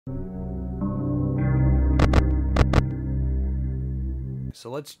So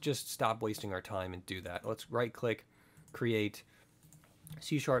let's just stop wasting our time and do that. Let's right click, create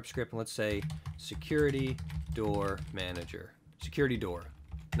C# script, and let's say security door manager. Security door,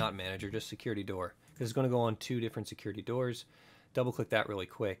 not manager, just security door. Because it's going to go on 2 different security doors. Double click that really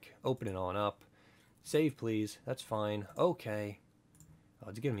quick, open it on up. Save please, that's fine. Okay. Oh,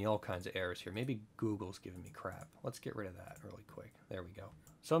 it's giving me all kinds of errors here. Maybe Google's giving me crap. Let's get rid of that really quick. There we go.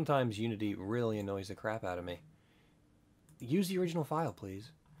 Sometimes Unity really annoys the crap out of me. Use the original file,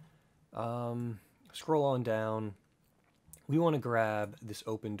 please. Scroll on down. We want to grab this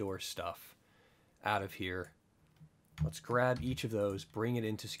open door stuff out of here. Let's grab each of those, bring it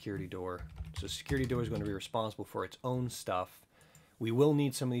into security door. So security door is going to be responsible for its own stuff. We will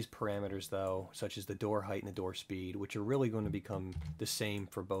need some of these parameters though, such as the door height and the door speed, which are really going to become the same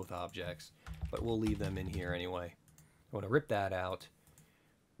for both objects, but we'll leave them in here anyway. I want to rip that out.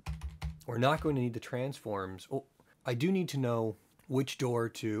 We're not going to need the transforms. Oh, I do need to know which door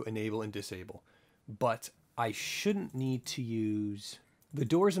to enable and disable, but I shouldn't need to use... The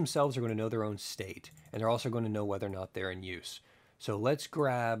doors themselves are going to know their own state, and they're also going to know whether or not they're in use. So let's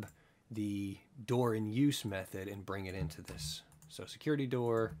grab the door in use method and bring it into this. So security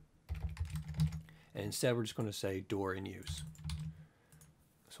door, and instead we're just going to say door in use.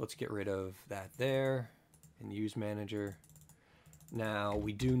 So let's get rid of that there in use manager. Now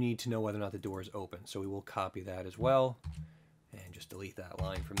we do need to know whether or not the door is open, so we will copy that as well and just delete that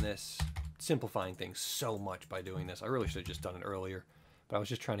line from this. Simplifying things so much by doing this. I really should have just done it earlier, but I was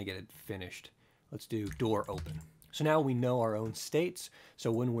just trying to get it finished. Let's do door open. So now we know our own states,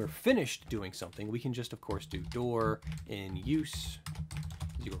 so when we're finished doing something, we can just, of course, do door in use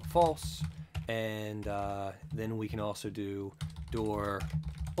is equal to false, and then we can also do door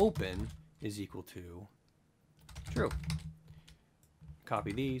open is equal to true.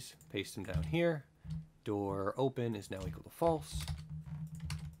 Copy these, paste them down here. Door open is now equal to false.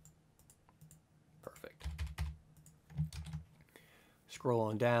 Perfect. Scroll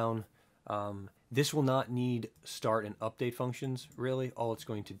on down. This will not need start and update functions, really. All it's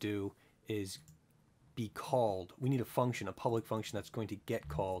going to do is be called. We need a function, a public function that's going to get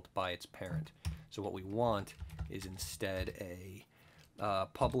called by its parent. So what we want is instead a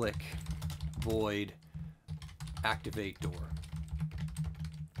public void activate door.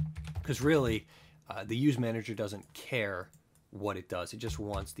 Because really, the use manager doesn't care what it does. It just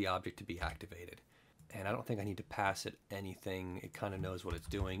wants the object to be activated. And I don't think I need to pass it anything. It kind of knows what it's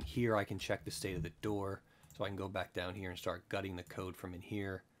doing. Here I can check the state of the door. So I can go back down here and start gutting the code from in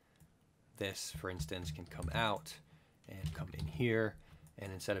here. This, for instance, can come out and come in here.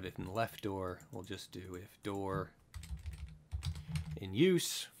 And instead of if in left door, we'll just do if door in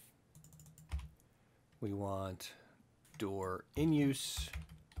use. We want door in use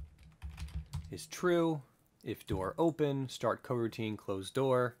is true. If door open, start coroutine, close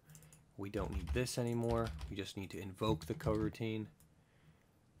door. We don't need this anymore. We just need to invoke the coroutine.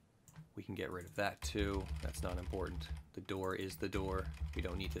 We can get rid of that too. That's not important. The door is the door. We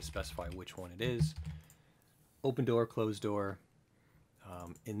don't need to specify which one it is. Open door, close door.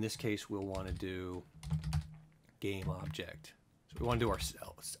 In this case, we'll want to do game object. So we want to do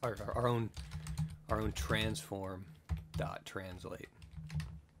ourselves, our own transform dot translate.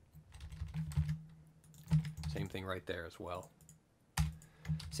 Same thing right there as well.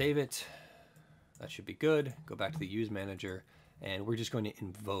 Save it. That should be good. Go back to the use manager, and we're just going to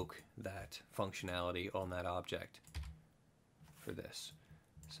invoke that functionality on that object for this.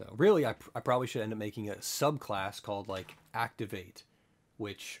 So really, I probably should end up making a subclass called like activate,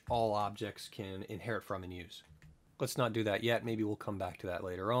 which all objects can inherit from and use. Let's not do that yet. Maybe we'll come back to that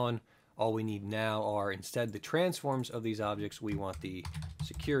later on. All we need now are, instead the transforms of these objects, we want the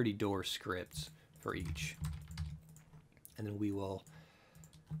security door scripts for each. And then we will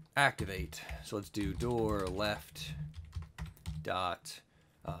activate. So let's do door left dot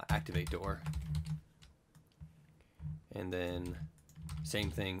activate door. And then same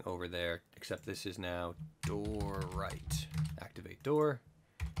thing over there, except this is now door right activate door.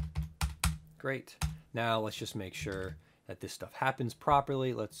 Great. Now let's just make sure that this stuff happens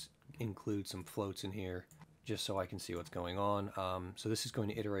properly. Let's include some floats in here just so I can see what's going on. So this is going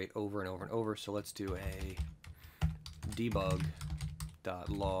to iterate over and over and over. So let's do a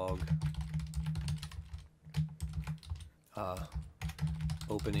debug.log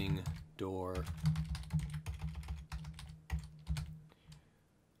opening door,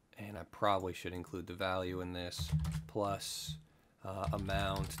 and I probably should include the value in this, plus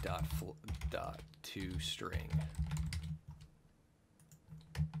amount.toString.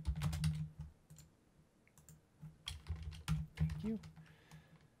 Thank you.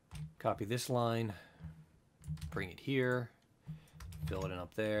 Copy this line, bring it here, fill it in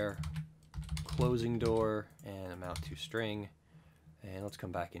up there. Closing door and amount to string. And let's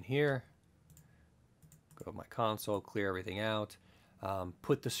come back in here. Go to my console, clear everything out.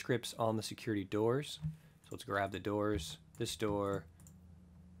 Put the scripts on the security doors. So let's grab the doors. This door,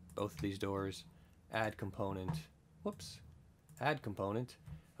 both of these doors. Add component. Whoops. Add component.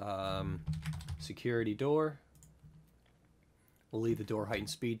 Security door. We'll leave the door height and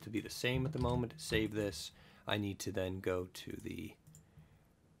speed to be the same at the moment. Save this. I need to then go to the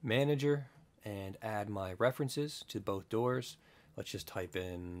manager and add my references to both doors. Let's just type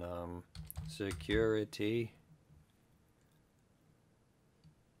in security.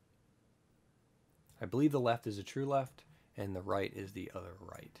 I believe the left is a true left and the right is the other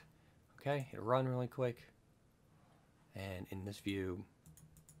right. Okay, hit run really quick. And in this view,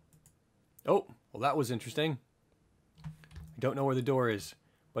 oh, well that was interesting. I don't know where the door is,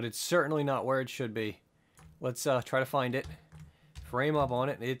 but it's certainly not where it should be. Let's try to find it. Frame up on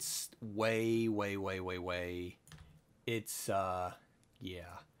it. It's way. It's yeah.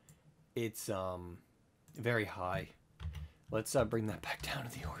 It's very high. Let's bring that back down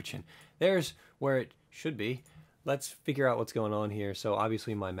to the origin. There's where it should be. Let's figure out what's going on here. So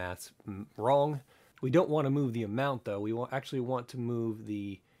obviously my math's wrong. We don't want to move the amount though. We actually want to move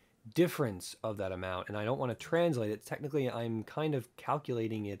the difference of that amount, and I don't want to translate it. Technically, I'm kind of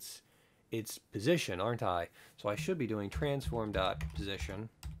calculating its position, aren't I? So I should be doing transform.position.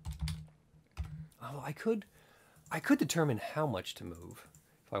 Oh, I could determine how much to move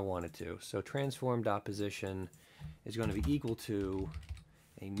if I wanted to. So transform.position is going to be equal to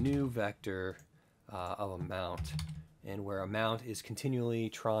a new vector of amount, and where amount is continually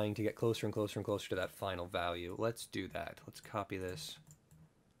trying to get closer and closer and closer to that final value. Let's do that. Let's copy this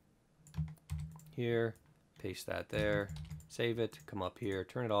here, paste that there, save it, come up here,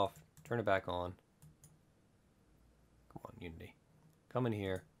 turn it off, turn it back on. Come on, Unity. Come in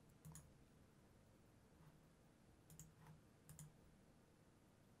here.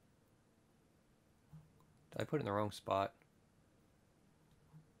 Did I put it in the wrong spot?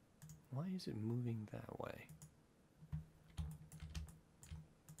 Why is it moving that way?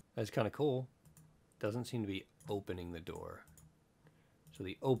 That's kind of cool. Doesn't seem to be opening the door. So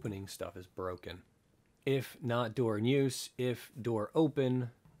the opening stuff is broken. If not door in use, if door open,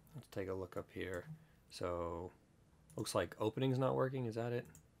 let's take a look up here. So looks like opening's not working. Is that it?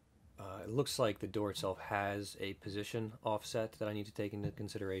 It looks like the door itself has a position offset that I need to take into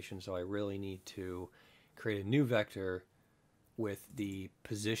consideration. So I really need to create a new vector with the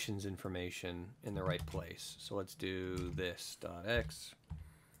positions information in the right place. So let's do this .x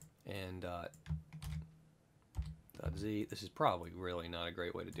and .z. This is probably really not a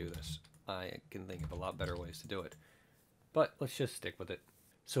great way to do this. I can think of a lot better ways to do it, but let's just stick with it.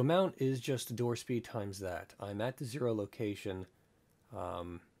 So mount is just door speed times that. I'm at the 0 location.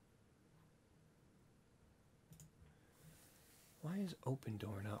 Why is open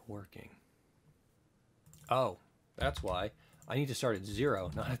door not working? Oh, that's why. I need to start at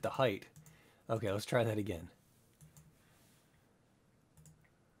 0, not at the height. Okay, let's try that again.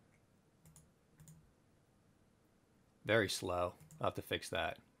 Very slow. I'll have to fix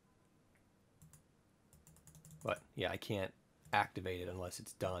that. But yeah, I can't activate it unless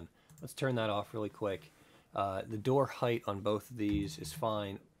it's done. Let's turn that off really quick. The door height on both of these is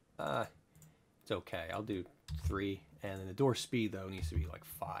fine. It's okay. I'll do 3, and then the door speed though needs to be like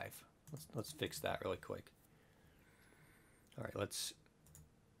 5. Let's fix that really quick. All right, let's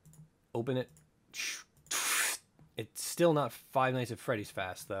open it. It's still not Five Nights at Freddy's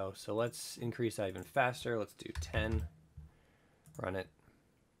fast though, so let's increase that even faster. Let's do 10. Run it.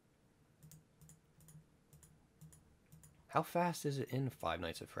 How fast is it in Five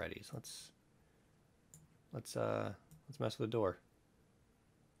Nights at Freddy's? Let's mess with the door.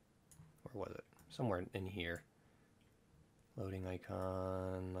 Where was it? Somewhere in here. Loading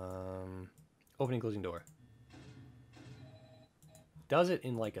icon. Opening, closing door. Does it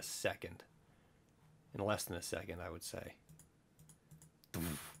in like a second. In less than a second, I would say.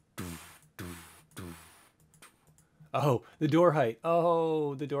 Oh, the door height.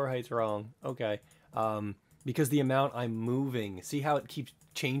 Oh, the door height's wrong. Okay. Because the amount I'm moving, see how it keeps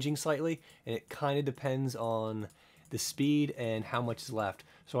changing slightly? And it kind of depends on the speed and how much is left.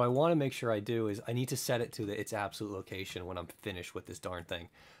 So I want to make sure I do is I need to set it to its absolute location when I'm finished with this darn thing.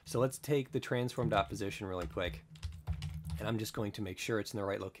 So let's take the transform.position really quick. And I'm just going to make sure it's in the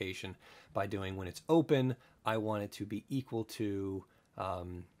right location by doing when it's open, I want it to be equal to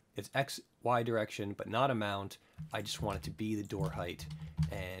its X, Y direction, but not amount. I just want it to be the door height.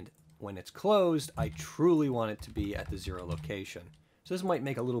 And when it's closed, I truly want it to be at the 0 location. So this might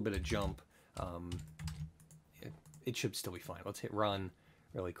make a little bit of jump. it should still be fine. Let's hit run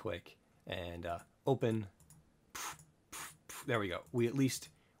really quick and open. There we go. We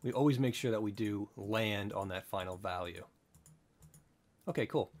always make sure that we do land on that final value. Okay,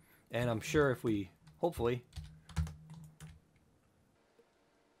 cool. And I'm sure if we, hopefully,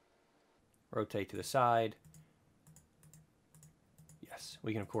 rotate to the side, yes,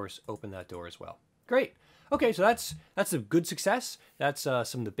 we can of course open that door as well. Great. Okay, so that's a good success. That's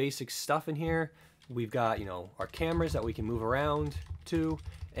some of the basic stuff in here. We've got, you know, our cameras that we can move around to,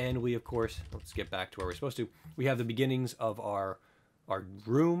 and we of course, let's get back to where we're supposed to. We have the beginnings of our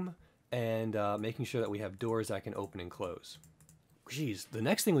room, and making sure that we have doors that can open and close. Geez, the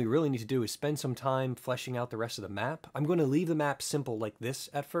next thing we really need to do is spend some time fleshing out the rest of the map. I'm going to leave the map simple like this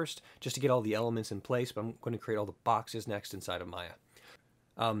at first, just to get all the elements in place, but I'm going to create all the boxes next inside of Maya.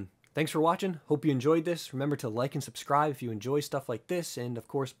 Thanks for watching. Hope you enjoyed this. Remember to like and subscribe if you enjoy stuff like this, and of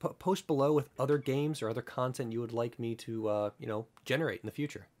course, post below with other games or other content you would like me to, you know, generate in the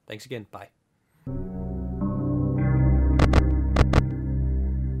future. Thanks again. Bye.